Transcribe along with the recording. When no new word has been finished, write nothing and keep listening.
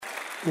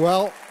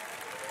Well,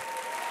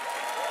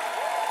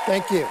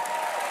 thank you.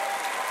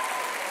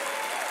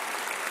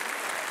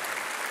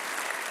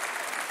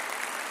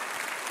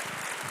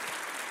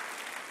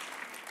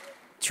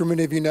 Too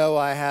many of you know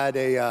I had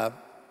a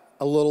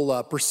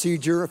little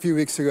procedure a few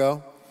weeks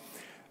ago.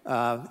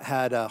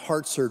 Had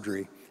heart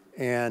surgery,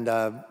 and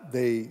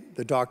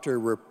the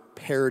doctor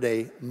repaired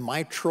a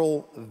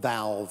mitral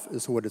valve,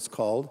 is what it's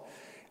called,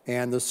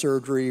 and the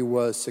surgery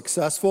was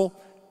successful,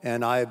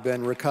 and I have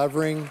been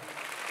recovering.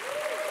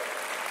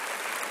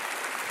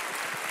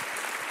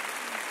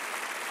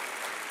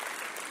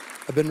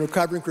 I've been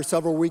recovering for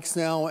several weeks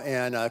now,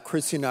 and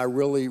Chrissy and I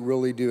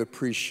really do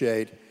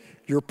appreciate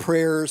your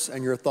prayers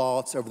and your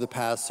thoughts over the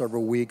past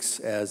several weeks,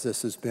 as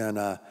this has been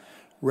a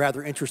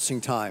rather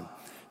interesting time.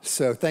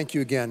 So thank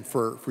you again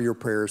for your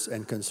prayers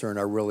and concern.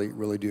 I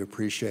really do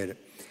appreciate it.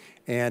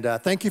 And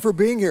thank you for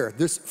being here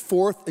this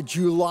 4th of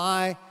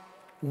July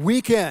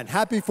weekend.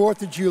 Happy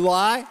 4th of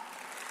July.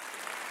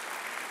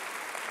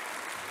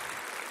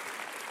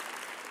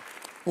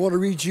 I want to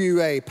read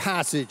you a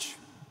passage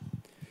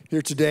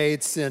here today.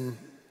 It's in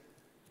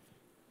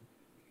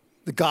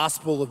the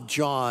Gospel of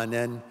John,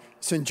 and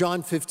it's in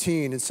John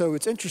 15. And so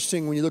it's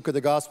interesting when you look at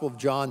the Gospel of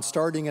John,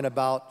 starting in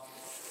about,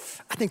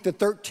 I think, the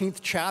 13th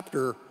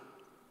chapter,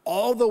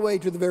 all the way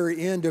to the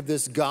very end of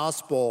this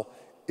gospel.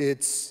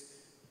 It's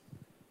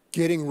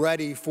getting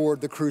ready for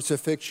the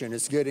crucifixion.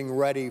 It's getting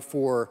ready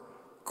for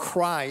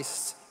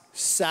Christ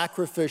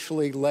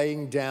sacrificially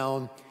laying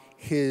down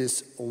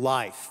his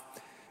life.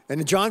 And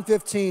in John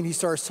 15, he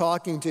starts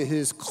talking to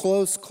his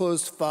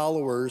close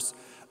followers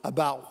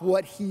about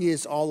what he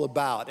is all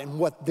about and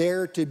what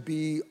they're to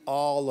be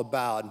all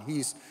about. And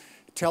he's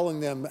telling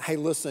them, hey,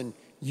 listen,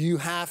 you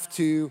have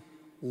to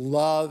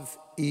love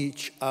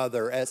each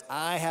other. As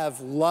I have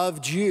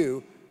loved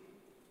you,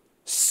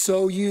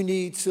 so you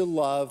need to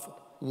love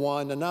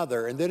one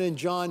another. And then in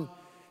John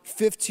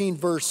 15,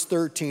 verse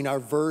 13, our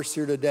verse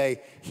here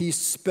today, he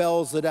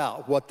spells it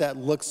out, what that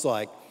looks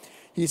like.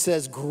 He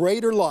says,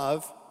 greater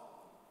love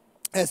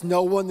has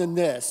no one than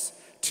this,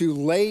 to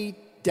lay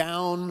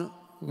down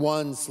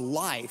one's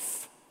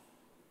life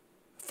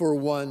for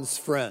one's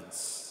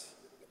friends.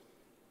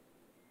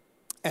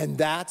 And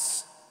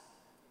that's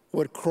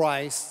what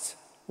Christ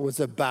was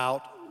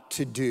about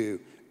to do.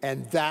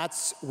 And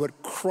that's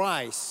what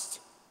Christ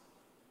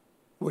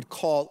would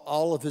call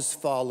all of his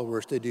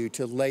followers to do,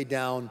 to lay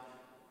down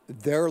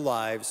their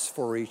lives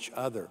for each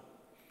other.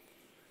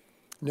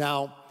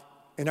 Now,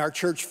 in our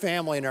church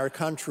family, in our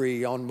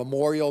country, on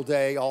Memorial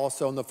Day,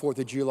 also on the 4th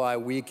of July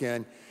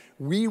weekend,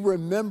 we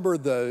remember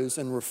those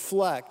and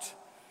reflect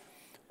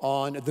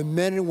on the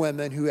men and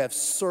women who have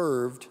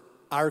served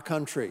our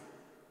country.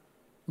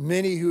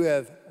 Many who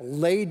have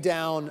laid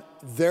down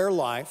their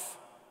life,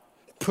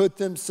 put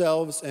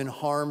themselves in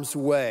harm's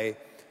way,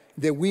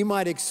 that we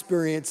might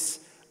experience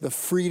the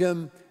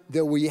freedom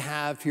that we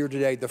have here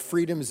today, the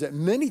freedoms that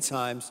many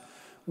times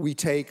we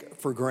take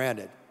for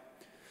granted.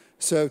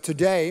 So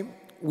today,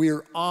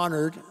 we're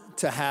honored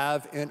to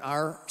have in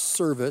our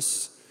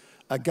service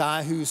a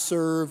guy who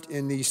served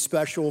in the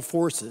special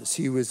forces.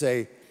 He was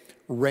a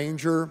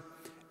ranger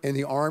in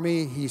the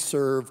Army. He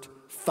served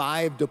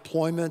 5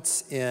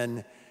 deployments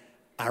in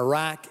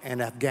Iraq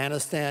and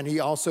Afghanistan. He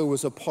also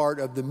was a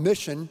part of the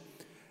mission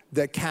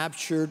that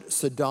captured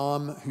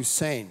Saddam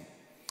Hussein.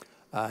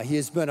 He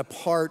has been a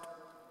part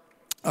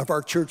of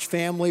our church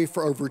family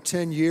for over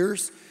 10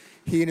 years.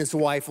 He and his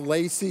wife,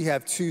 Lacey,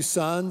 have 2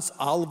 sons,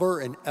 Oliver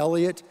and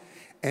Elliot.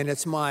 And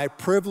it's my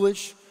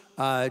privilege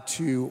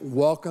to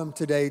welcome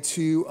today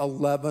to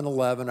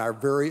 1111 our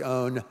very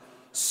own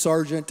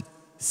Sergeant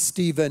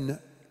Stephen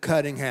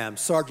Cunningham.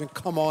 Sergeant,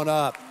 come on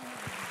up.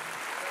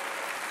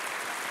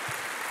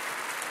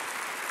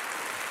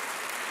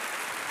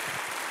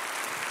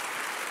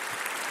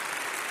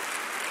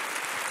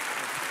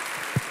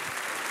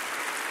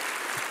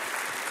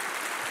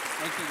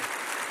 Thank you.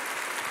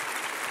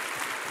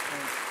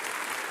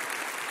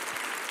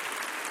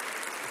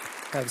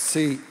 Have a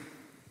seat.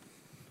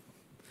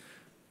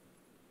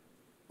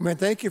 Man,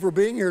 thank you for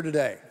being here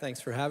today. Thanks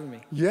for having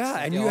me. Yeah,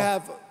 and you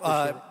have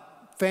a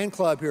fan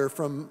club here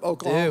from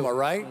Oklahoma,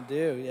 right? I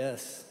do,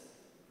 yes.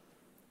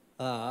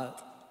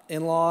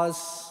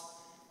 In-laws,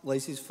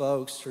 Lacey's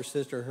folks, her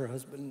sister, her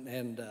husband,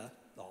 and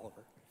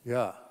Oliver.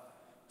 Yeah.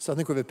 So I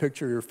think we have a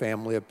picture of your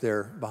family up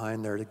there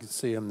behind there. You can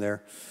see them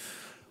there.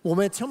 Well,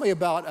 man, tell me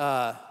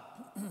about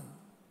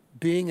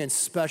being in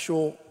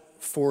special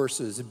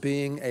forces,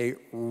 being a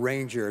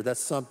ranger. That's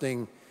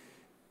something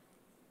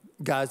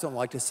guys don't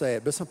like to say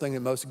it, but something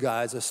that most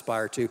guys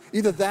aspire to.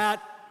 Either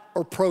that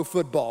or pro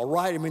football,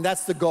 right? I mean,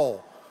 that's the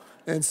goal.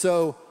 And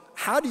so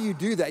how do you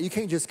do that? You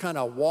can't just kind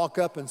of walk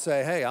up and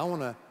say, hey, I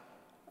want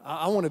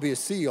to be a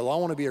SEAL. I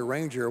want to be a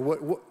ranger.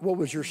 What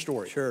was your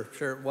story?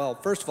 Sure. Well,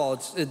 first of all,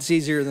 it's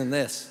easier than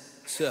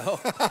this. So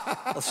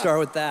I'll start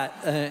with that.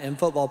 And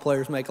football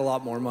players make a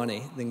lot more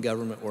money than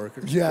government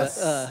workers. Yes,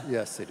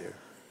 yes, they do.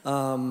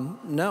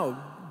 No,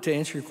 to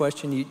answer your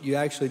question, you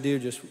actually do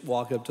just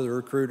walk up to the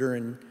recruiter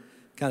and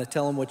kind of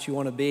tell them what you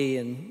want to be,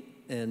 and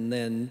and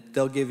then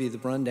they'll give you the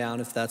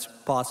rundown if that's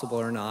possible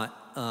or not.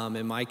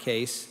 In my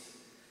case,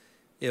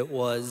 it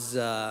was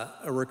a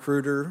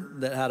recruiter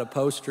that had a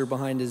poster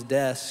behind his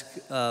desk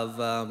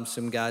of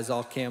some guys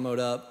all camoed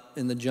up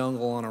in the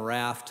jungle on a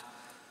raft,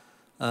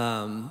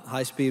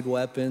 high-speed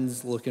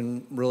weapons,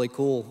 looking really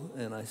cool.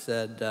 And I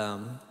said,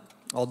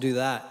 I'll do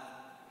that.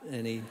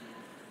 And he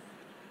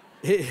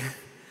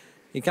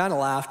kind of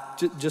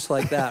laughed just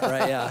like that,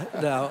 right? Yeah.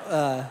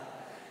 No.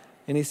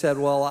 And he said,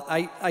 well,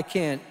 I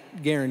can't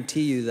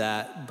guarantee you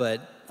that,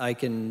 but I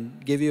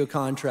can give you a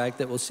contract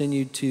that will send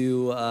you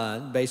to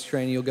basic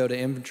training. You'll go to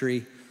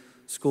infantry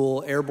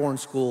school, airborne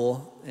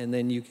school, and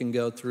then you can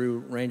go through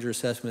ranger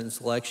assessment and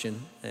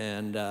selection.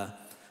 And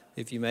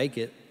if you make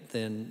it,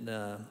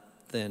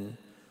 then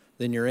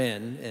you're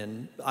in.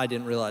 And I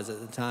didn't realize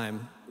at the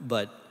time,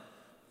 but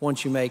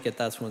once you make it,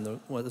 that's when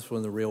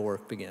the real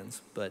work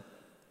begins. But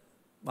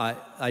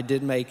I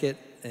did make it,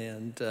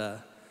 and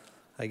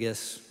I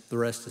guess the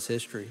rest is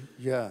history.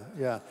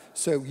 Yeah.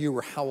 So you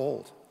were how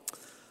old?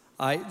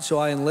 So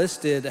I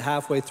enlisted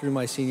halfway through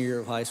my senior year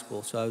of high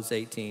school, so I was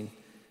 18,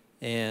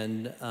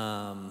 and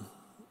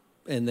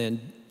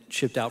then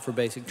shipped out for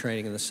basic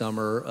training in the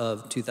summer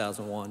of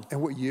 2001.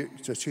 And what year?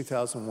 So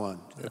 2001.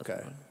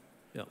 Okay.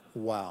 Yeah.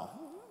 Wow.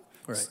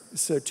 Right.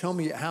 So tell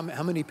me, how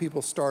many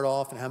people start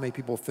off and how many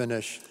people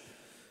finish?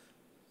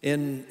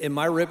 In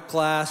my RIP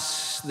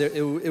class,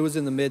 it was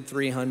in the mid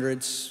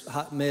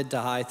 300s, mid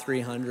to high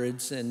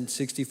 300s, and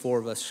 64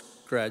 of us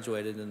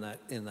graduated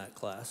in that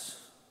class.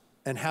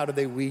 And how do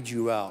they weed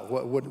you out?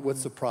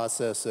 What's the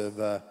process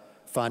of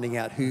finding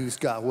out who's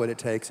got what it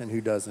takes and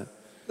who doesn't?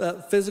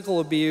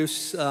 Physical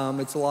abuse.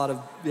 It's a lot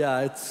of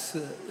it's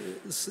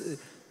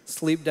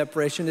sleep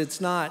deprivation.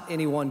 It's not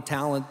any one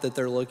talent that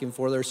they're looking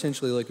for. They're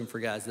essentially looking for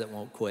guys that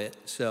won't quit.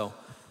 So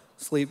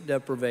sleep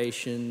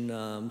deprivation,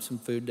 some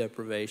food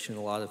deprivation,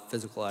 a lot of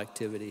physical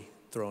activity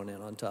thrown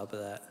in on top of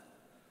that.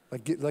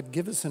 Like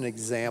give us an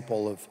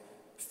example of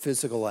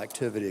physical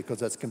activity, because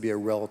that's going to be a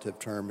relative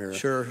term here.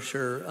 Sure.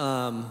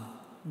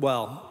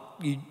 Well,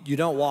 you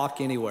don't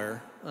walk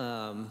anywhere.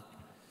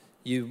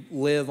 You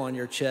live on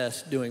your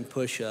chest doing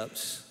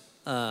push-ups.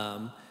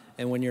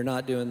 And when you're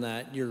not doing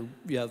that, you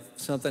have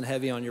something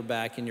heavy on your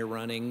back and you're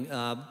running.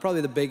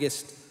 Probably the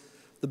biggest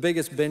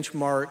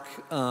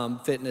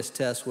benchmark fitness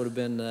test would have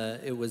been,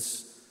 it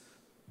was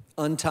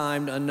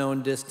untimed,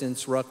 unknown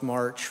distance ruck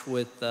march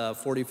with a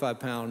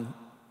 45-pound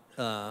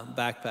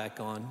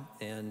backpack on.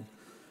 And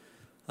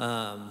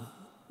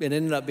it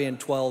ended up being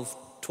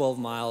 12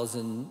 miles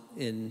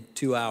in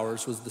 2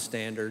 hours was the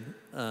standard.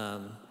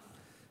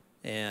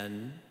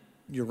 And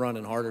you're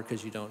running harder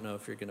because you don't know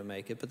if you're going to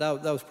make it. But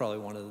that was probably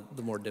one of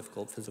the more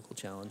difficult physical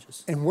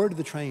challenges. And where did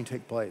the training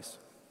take place?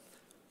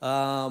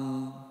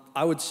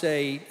 I would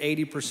say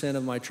 80%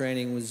 of my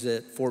training was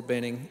at Fort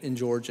Benning in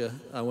Georgia.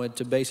 I went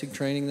to basic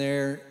training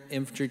there,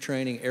 infantry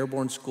training,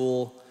 airborne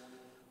school.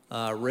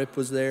 RIP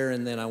was there,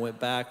 and then I went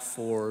back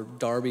for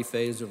Darby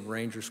phase of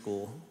Ranger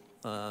School.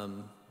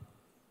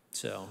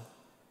 So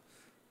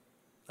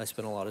I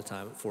spent a lot of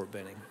time at Fort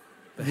Benning.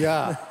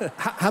 Yeah.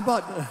 How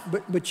about,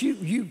 but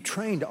you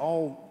trained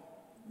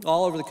all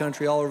over the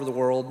country, all over the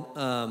world.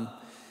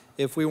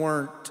 If we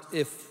weren't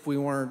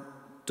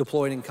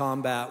deployed in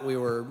combat, we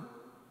were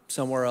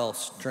somewhere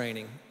else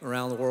training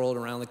around the world,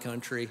 around the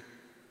country.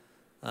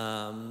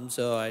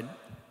 So I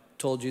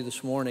told you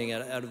this morning,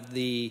 out of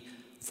the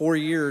 4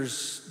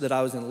 years that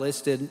I was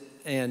enlisted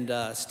and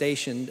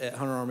stationed at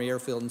Hunter Army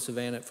Airfield in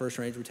Savannah at 1st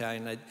Ranger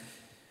Battalion,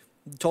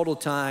 total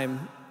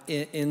time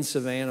in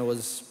Savannah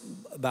was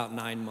about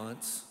 9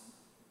 months,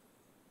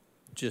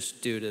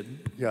 just due to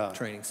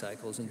training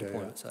cycles and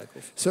deployment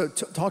cycles. So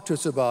talk to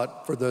us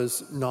about, for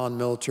those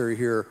non-military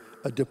here,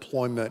 a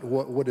deployment.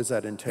 What does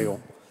that entail?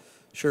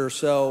 Sure.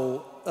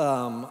 So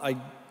I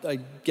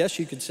guess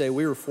you could say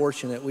we were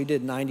fortunate. We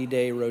did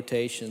 90-day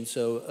rotations.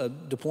 So a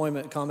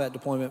combat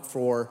deployment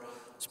for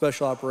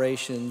special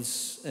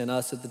operations and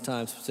us at the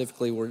time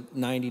specifically were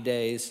 90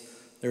 days.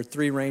 There are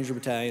 3 Ranger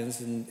battalions,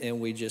 and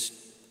we just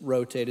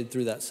rotated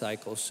through that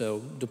cycle. So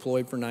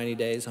deployed for 90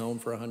 days, home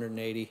for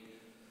 180.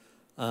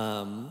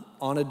 On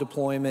a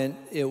deployment,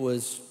 it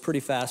was pretty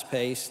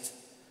fast-paced.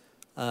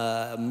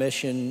 A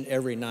mission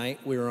every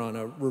night. We were on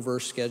a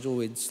reverse schedule.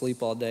 We'd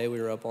sleep all day.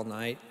 We were up all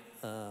night.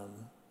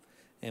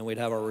 And we'd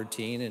have our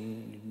routine,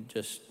 and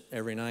just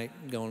every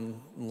night going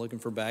and looking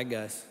for bad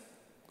guys.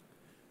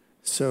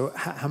 So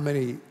how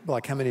many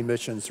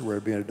missions were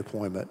being a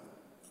deployment?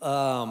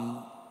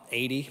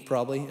 80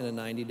 probably in a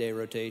 90-day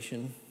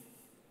rotation.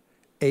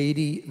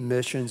 80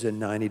 missions in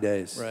 90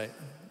 days. Right.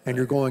 And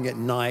you're going at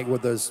night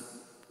with those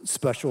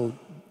special...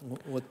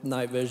 With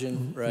night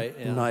vision, right?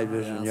 Yeah. Night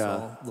vision,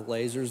 So the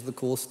lasers, the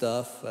cool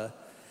stuff.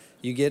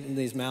 You get in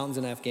these mountains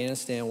in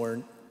Afghanistan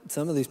where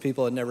some of these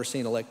people had never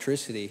seen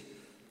electricity.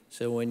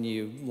 So when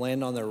you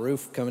land on their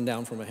roof coming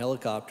down from a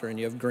helicopter and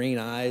you have green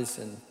eyes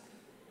and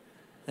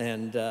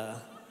it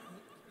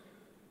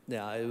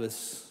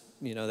was,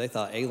 they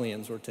thought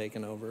aliens were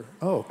taking over.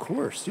 Oh, of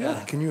course,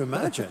 yeah. Can you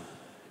imagine?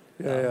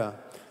 Yeah.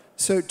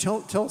 So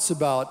tell us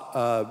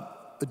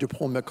about the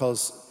deployment,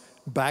 because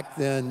back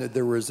then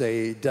there was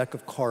a deck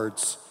of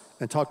cards,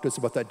 and talk to us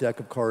about that deck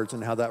of cards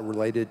and how that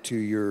related to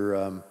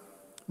your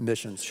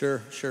missions.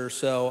 Sure.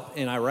 So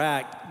in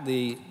Iraq,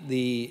 the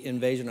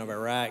invasion of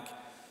Iraq,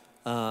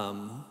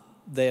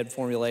 they had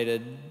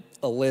formulated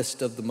a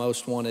list of the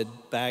most wanted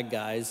bad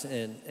guys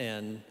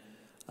and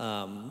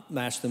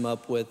matched them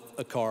up with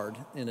a card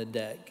in a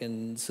deck,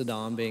 and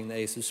Saddam being the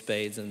ace of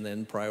spades, and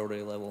then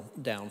priority level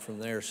down from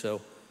there.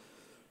 So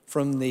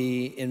from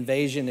the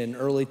invasion in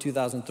early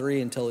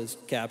 2003 until his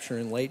capture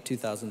in late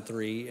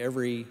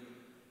 2003,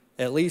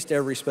 at least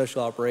every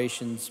special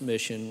operations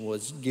mission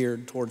was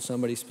geared towards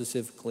somebody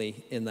specifically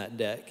in that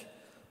deck.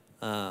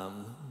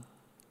 And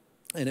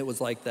it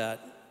was like that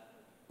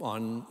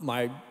on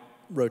my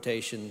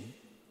rotation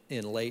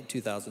in late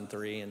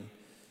 2003. And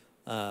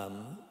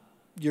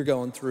you're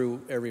going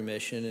through every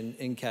mission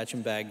and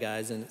catching bad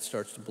guys, and it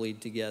starts to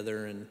bleed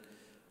together. And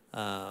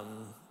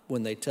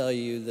when they tell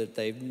you that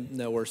they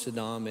know where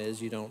Saddam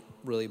is, you don't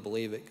really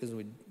believe it, because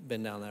we'd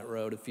been down that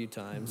road a few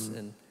times.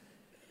 Mm-hmm.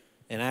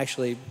 And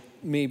actually,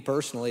 me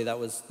personally, that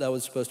was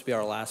supposed to be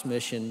our last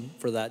mission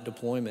for that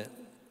deployment,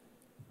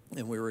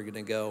 and we were going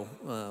to go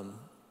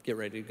get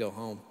ready to go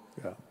home.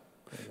 Yeah.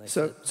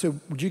 So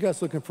were you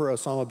guys looking for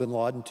Osama bin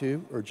Laden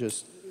too, or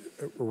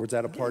was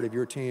that a part of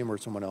your team or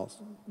someone else?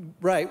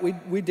 Right,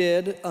 we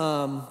did.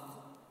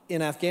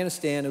 In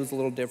Afghanistan, it was a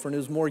little different. It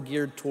was more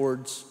geared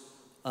towards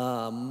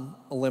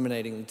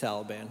eliminating the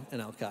Taliban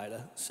and Al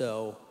Qaeda.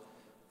 So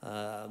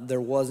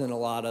there wasn't a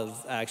lot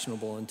of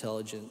actionable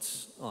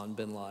intelligence on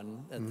bin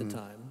Laden at the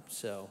time.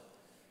 So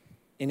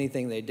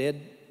anything they did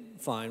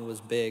find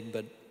was big,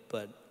 but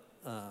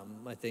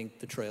I think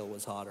the trail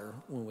was hotter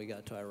when we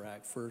got to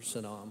Iraq for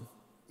Saddam.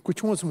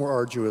 Which one was more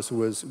arduous?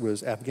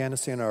 Was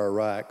Afghanistan or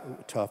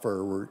Iraq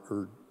tougher?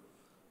 Or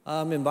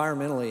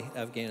environmentally,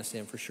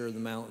 Afghanistan for sure. The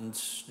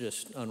mountains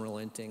just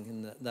unrelenting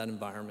in that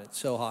environment.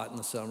 So hot in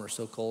the summer,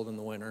 so cold in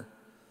the winter.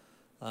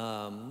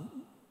 Some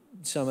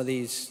of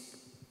these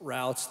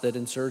routes that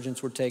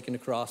insurgents were taking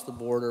across the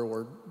border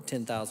were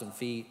 10,000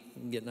 feet,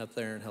 and getting up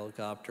there in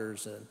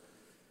helicopters. And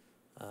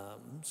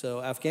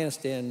so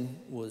Afghanistan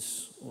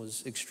was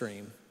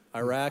extreme.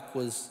 Iraq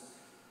was,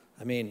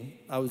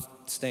 I was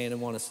staying in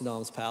one of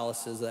Saddam's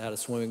palaces that had a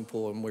swimming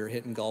pool, and we were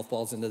hitting golf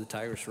balls into the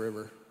Tigris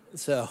River.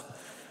 So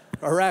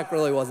Iraq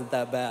really wasn't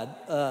that bad.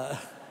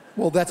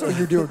 Well, that's what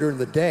you're doing during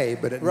the day,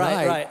 but at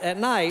night. Right. At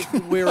night,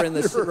 we were in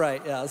the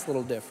right. Yeah, it's a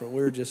little different.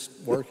 We were just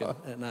working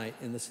at night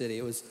in the city.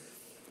 It was,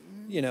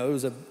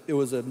 it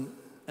was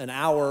an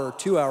hour,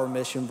 2-hour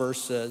mission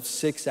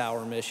versus a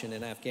 6-hour mission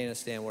in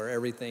Afghanistan, where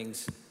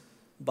everything's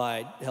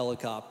by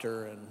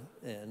helicopter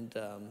and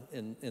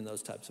in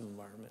those types of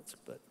environments.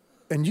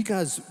 And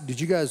did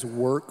you guys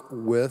work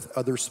with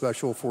other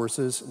special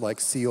forces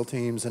like SEAL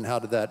teams, and how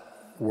did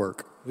that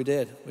work? We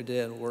did.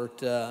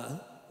 Worked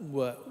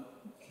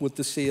with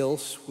the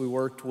SEALs. We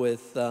worked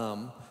with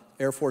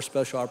Air Force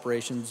Special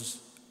Operations.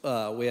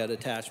 We had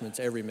attachments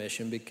every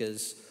mission,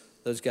 because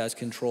those guys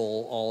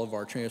control all of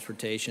our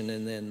transportation,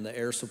 and then the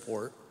air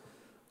support,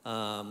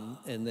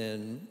 and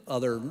then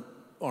other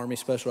Army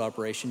Special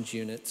Operations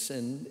units.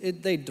 And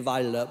they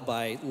divided up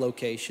by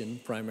location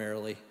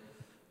primarily.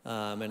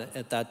 And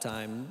at that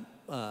time,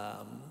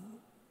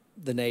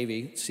 the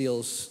Navy,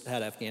 SEALs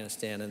had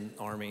Afghanistan, and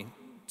Army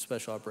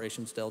Special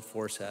Operations Delta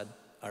Force had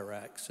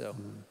Iraq. So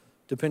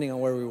depending on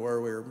where we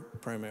were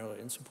primarily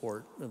in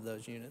support of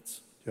those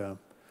units. Yeah.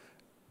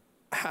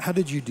 How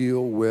did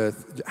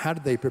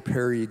they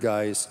prepare you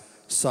guys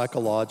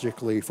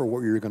psychologically for what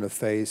you were going to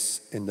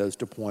face in those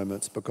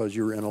deployments? Because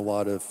you were in a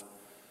lot of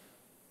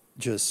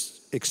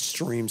just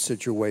extreme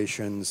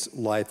situations,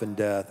 life and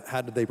death.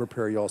 How did they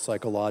prepare you all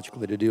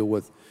psychologically to deal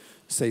with,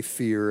 say,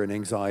 fear and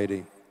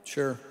anxiety?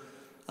 Sure.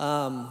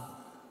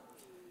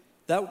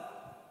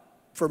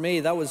 For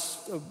me, I was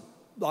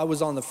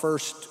on the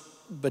 1st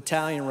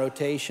Battalion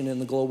rotation in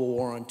the Global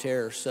War on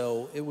Terror,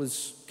 so it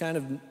was kind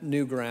of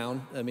new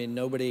ground.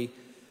 Nobody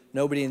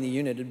in the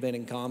unit had been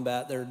in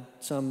combat. There were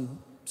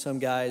some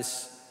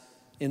guys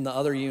in the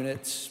other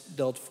units,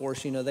 Delta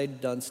Force,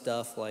 they'd done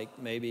stuff like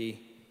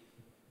maybe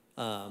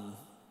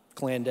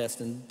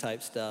clandestine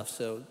type stuff,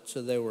 so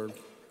they were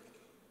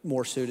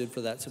more suited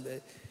for that. So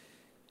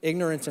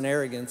ignorance and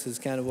arrogance is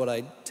kind of what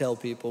I tell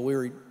people.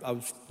 I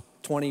was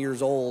 20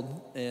 years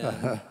old,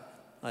 and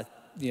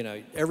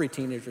every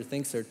teenager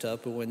thinks they're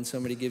tough, but when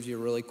somebody gives you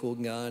a really cool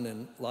gun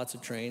and lots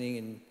of training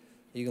and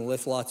you can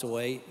lift lots of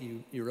weight,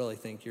 you really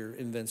think you're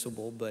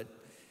invincible. But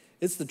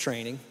it's the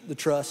training, the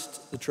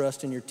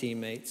trust in your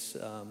teammates,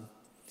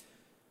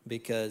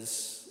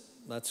 because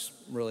that's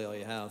really all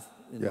you have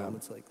in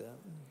moments like that.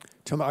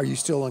 Tell me, are you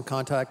still in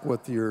contact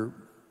with your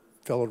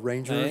fellow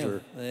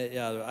Rangers? I am.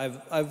 Yeah,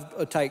 I've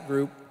a tight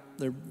group.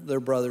 They're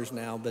brothers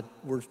now, but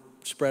we're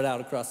spread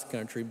out across the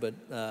country. But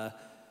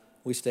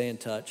we stay in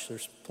touch.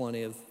 There's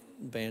plenty of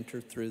banter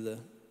through the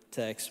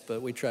text,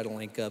 but we try to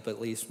link up at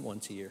least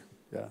once a year.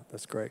 Yeah,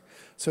 that's great.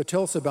 So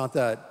tell us about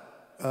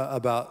that,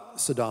 about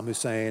Saddam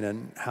Hussein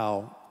and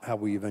how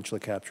we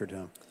eventually captured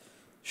him.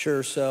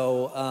 Sure.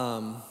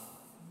 So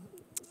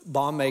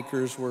bomb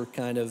makers were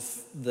kind of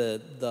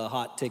the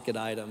hot ticket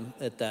item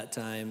at that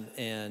time,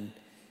 and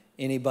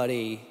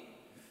anybody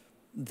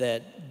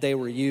that they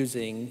were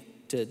using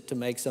to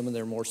make some of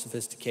their more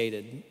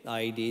sophisticated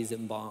IEDs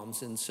and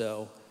bombs. And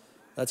so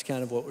that's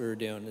kind of what we were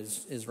doing,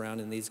 is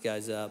rounding these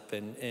guys up.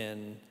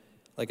 And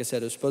like I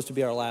said, it was supposed to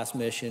be our last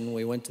mission.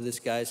 We went to this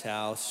guy's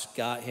house,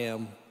 got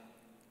him,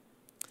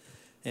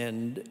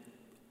 and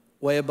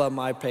way above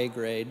my pay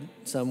grade,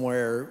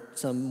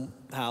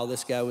 somehow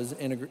this guy was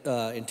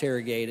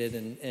interrogated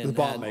and The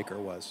bomb maker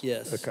was?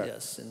 Yes, okay.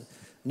 yes. And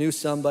knew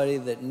somebody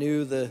that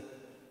knew the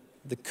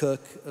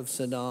cook of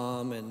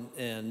Saddam,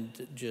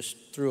 and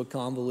just through a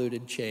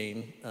convoluted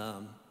chain,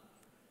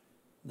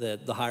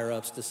 that the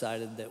higher-ups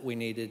decided that we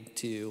needed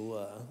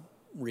to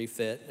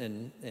refit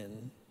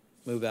and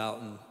move out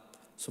in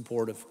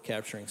support of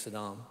capturing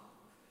Saddam.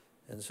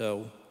 And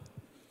so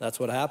that's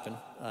what happened.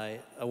 I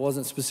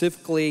wasn't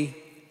specifically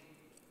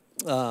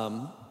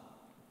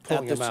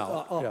Pulling him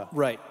out. Yeah.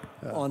 Right,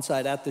 on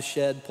site at the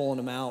shed, pulling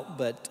him out,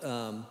 but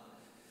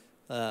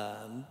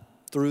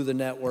through the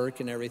network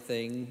and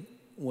everything,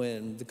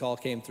 when the call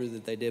came through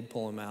that they did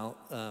pull him out,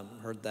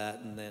 heard that,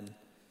 and then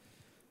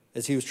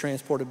as he was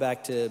transported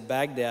back to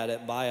Baghdad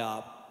at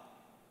BIOP,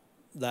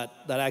 that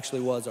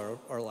actually was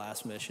our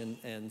last mission.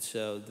 And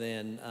so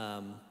then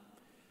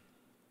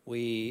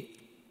we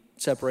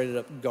separated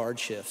up guard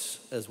shifts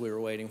as we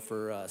were waiting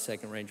for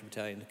 2nd Ranger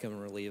Battalion to come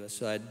and relieve us.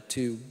 So I had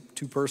two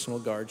personal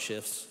guard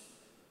shifts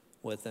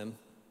with him.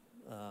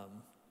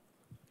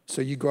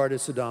 So you guarded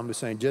Saddam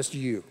Hussein, just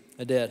you?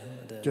 I did.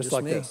 Just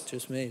like me, this?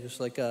 Just me, just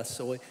like us.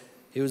 So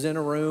he was in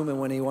a room, and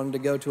when he wanted to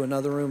go to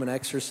another room and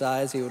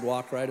exercise, he would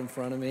walk right in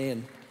front of me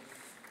and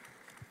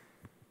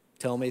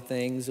tell me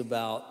things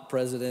about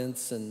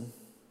presidents, and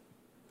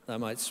I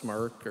might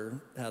smirk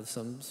or have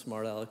some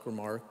smart aleck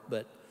remark,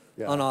 but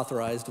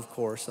unauthorized, of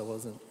course. I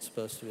wasn't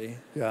supposed to be.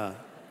 Yeah.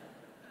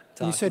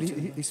 You said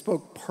he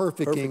spoke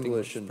perfect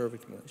English.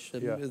 Perfect English.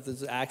 Yeah. With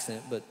his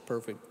accent, but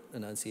perfect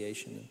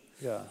enunciation.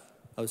 Yeah.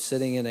 I was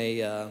sitting in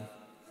a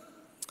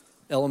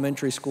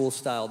elementary school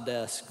style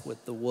desk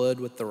with the wood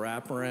with the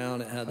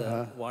wraparound. It had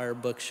a wire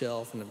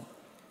bookshelf and a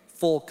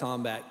full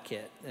combat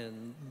kit,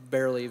 and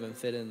barely even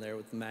fit in there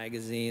with the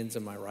magazines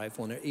and my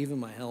rifle and even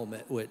my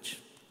helmet, which,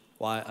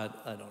 why,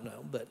 I don't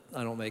know, but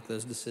I don't make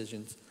those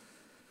decisions.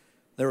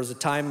 There was a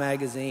Time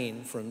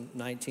magazine from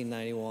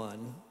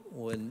 1991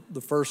 when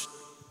the first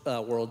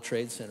World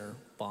Trade Center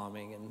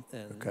bombing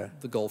and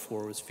the Gulf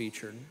War was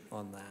featured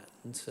on that.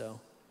 And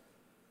so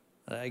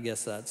I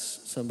guess that's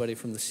somebody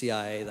from the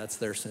CIA, that's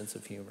their sense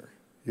of humor.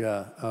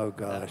 Yeah, oh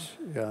gosh,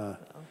 yeah.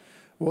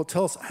 Well,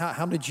 tell us,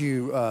 how did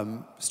you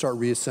start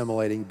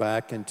reassimilating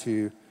back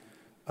into,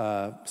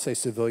 say,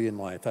 civilian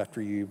life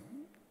after you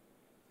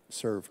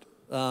served?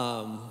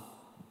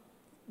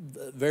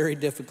 Very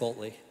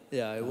difficultly.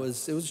 Yeah, it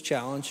was a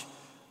challenge.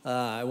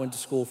 I went to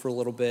school for a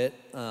little bit.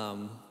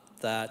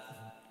 That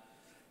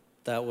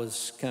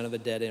was kind of a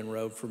dead-end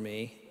road for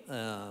me.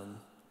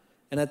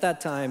 And at that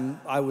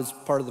time, I was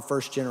part of the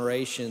first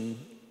generation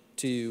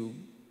to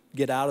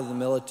get out of the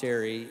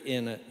military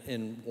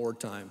in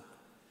wartime.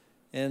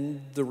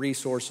 And the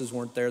resources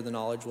weren't there, the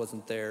knowledge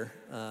wasn't there.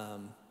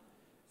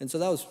 And so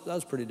that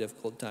was a pretty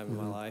difficult time in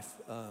my life.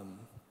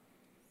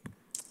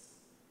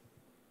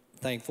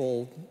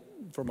 Thankful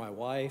for my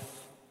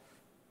wife.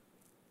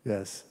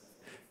 Yes.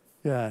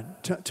 Yeah.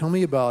 Tell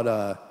me about,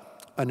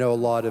 I know a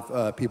lot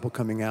of people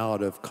coming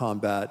out of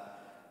combat,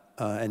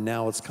 and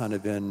now it's kind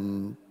of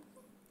in,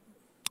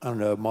 I don't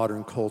know,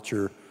 modern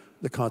culture,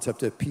 the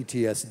concept of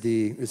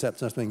PTSD. Is that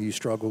something you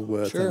struggled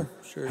with? Sure.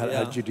 How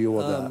did you deal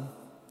with that?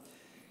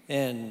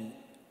 And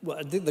well,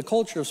 I think the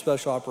culture of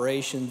special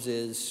operations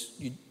is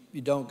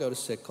you don't go to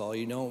sick call.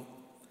 You don't,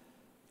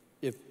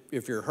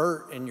 if you're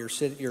hurt and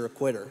you're a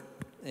quitter.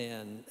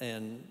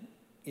 And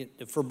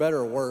for better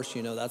or worse,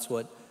 that's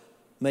what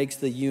makes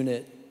the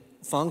unit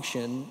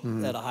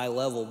function at a high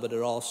level, but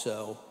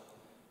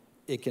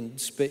it can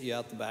spit you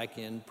out the back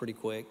end pretty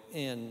quick.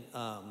 And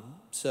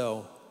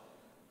so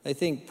I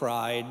think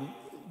pride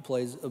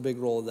plays a big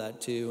role of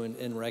that too,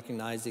 in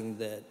recognizing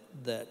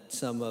that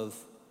some of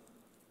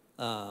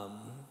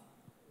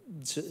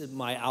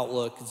my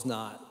outlook is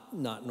not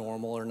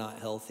normal or not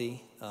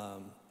healthy.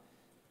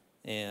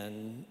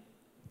 And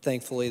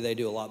thankfully, they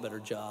do a lot better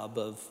job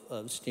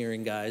of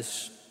steering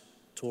guys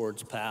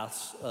towards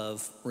paths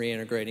of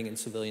reintegrating in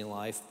civilian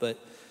life. But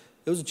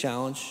it was a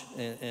challenge,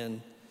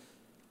 and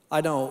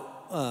I don't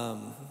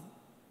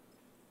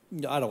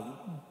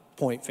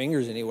point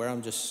fingers anywhere.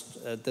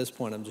 At this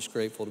point, I'm just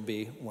grateful to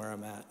be where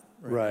I'm at.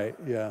 Right,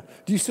 yeah.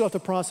 Do you still have to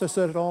process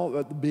that at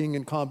all, being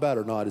in combat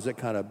or not? Is it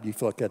kind of, do you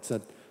feel like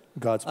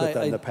God's put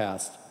that in the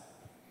past?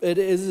 It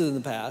is in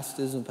the past.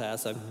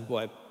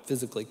 I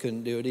physically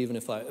couldn't do it even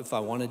if I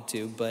wanted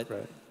to, but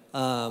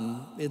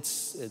it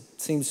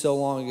seems so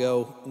long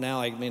ago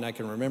now. I mean, I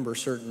can remember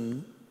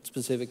certain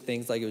specific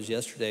things like it was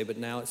yesterday, but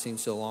now it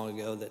seems so long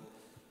ago that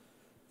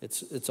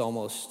it's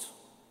almost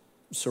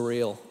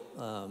surreal.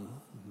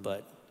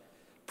 But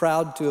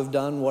proud to have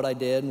done what I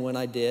did and when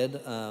I did.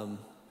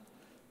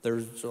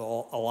 there's a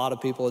lot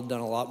of people that have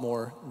done a lot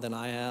more than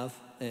I have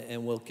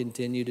and will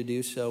continue to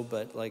do so.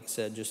 But like I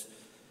said, just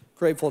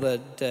grateful to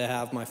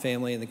have my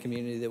family and the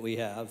community that we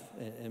have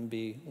and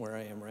be where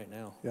I am right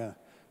now. Yeah.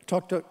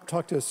 Talk to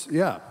us.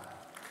 Yeah.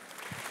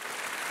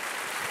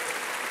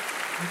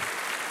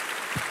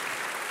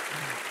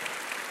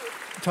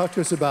 Talk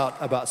to us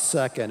about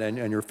Second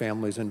and your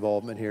family's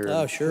involvement here.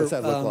 Oh, sure. What's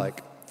that look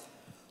like?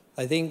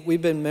 I think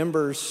we've been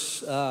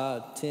members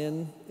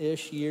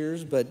 10-ish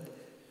years, but,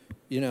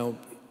 you know,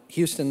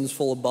 Houston's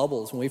full of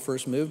bubbles. When we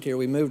first moved here,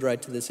 we moved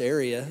right to this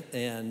area,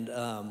 and,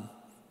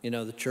 you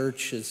know, the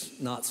church is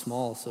not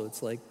small, so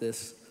it's like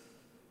this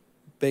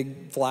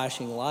big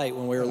flashing light.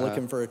 When we were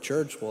looking for a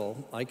church, well,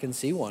 I can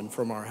see one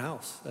from our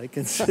house. I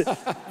can see.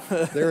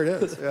 There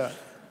it is, yeah.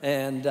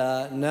 And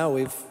no,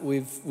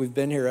 we've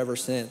been here ever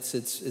since.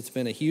 It's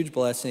been a huge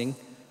blessing.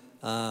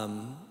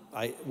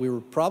 We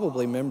were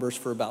probably members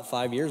for about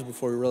 5 years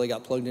before we really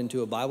got plugged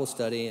into a Bible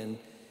study,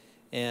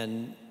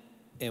 and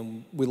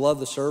we love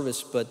the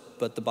service,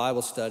 but the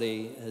Bible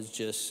study has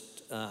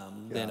just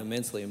been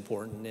immensely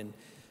important. And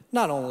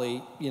not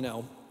only, you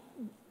know,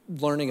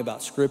 learning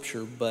about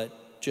Scripture,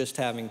 but just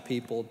having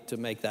people to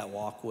make that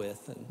walk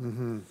with,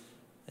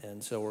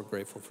 and so we're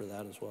grateful for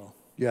that as well.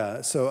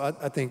 Yeah. So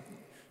I think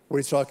what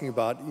he's talking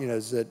about, you know,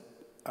 is that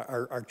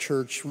our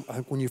church,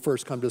 when you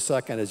first come to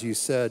Second, as you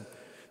said,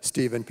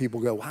 Stephen, people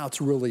go, wow,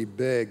 it's really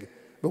big.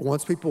 But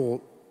once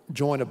people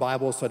join a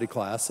Bible study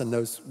class, and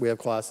we have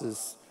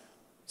classes,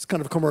 it's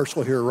kind of a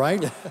commercial here,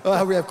 right?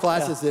 We have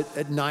classes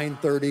at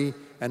 9:30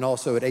 and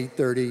also at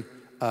 8:30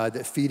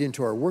 that feed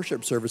into our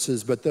worship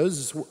services. But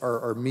those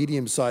are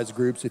medium-sized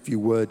groups, if you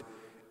would.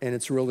 And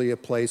it's really a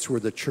place where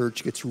the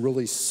church gets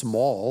really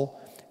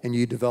small and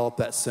you develop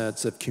that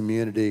sense of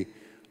community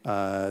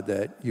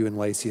that you and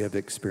Lacey have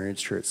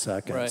experienced here at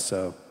Second. Right.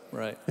 So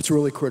Right. it's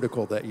really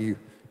critical that you,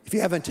 if you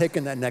haven't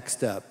taken that next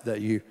step,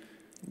 that you...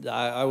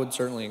 I would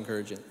certainly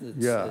encourage it.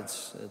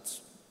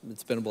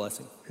 It's been a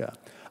blessing. Yeah.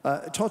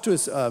 Talk to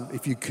us,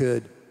 if you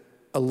could,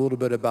 a little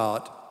bit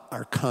about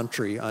our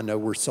country. I know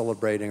we're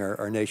celebrating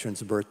our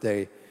nation's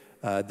birthday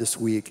this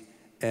week.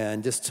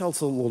 And just tell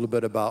us a little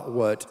bit about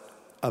what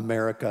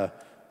America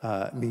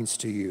means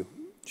to you.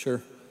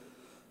 Sure.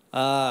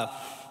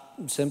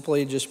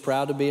 Simply just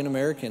proud to be an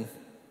American,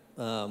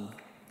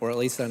 or at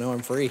least I know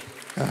I'm free.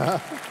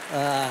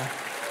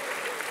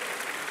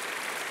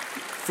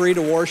 Free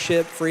to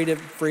worship, free to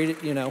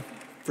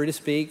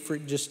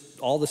speak, just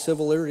all the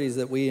civil liberties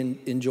that we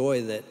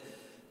enjoy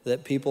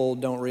that people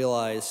don't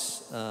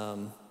realize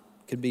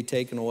could be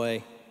taken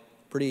away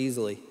pretty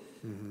easily.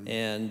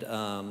 And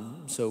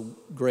so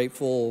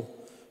grateful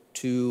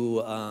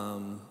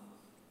to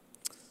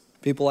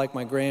people like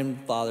my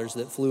grandfathers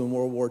that flew in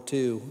World War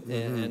II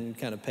and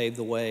kind of paved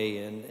the way,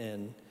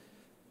 and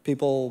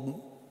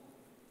people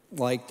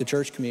like the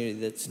church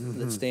community that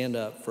stand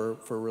up for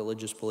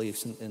religious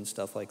beliefs and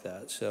stuff like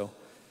that. So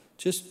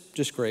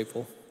just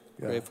grateful.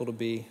 Yeah. Grateful to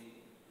be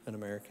an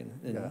American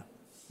and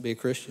be a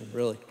Christian,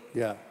 really.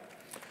 Yeah.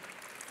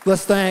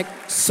 Let's thank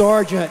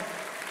Sergeant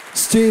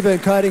Stephen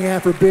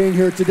Cunningham for being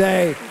here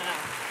today.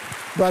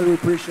 Brother, we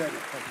appreciate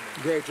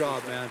it. Great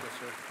job, man. Yes,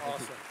 sir.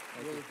 Awesome.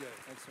 Really good.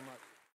 Thanks so much.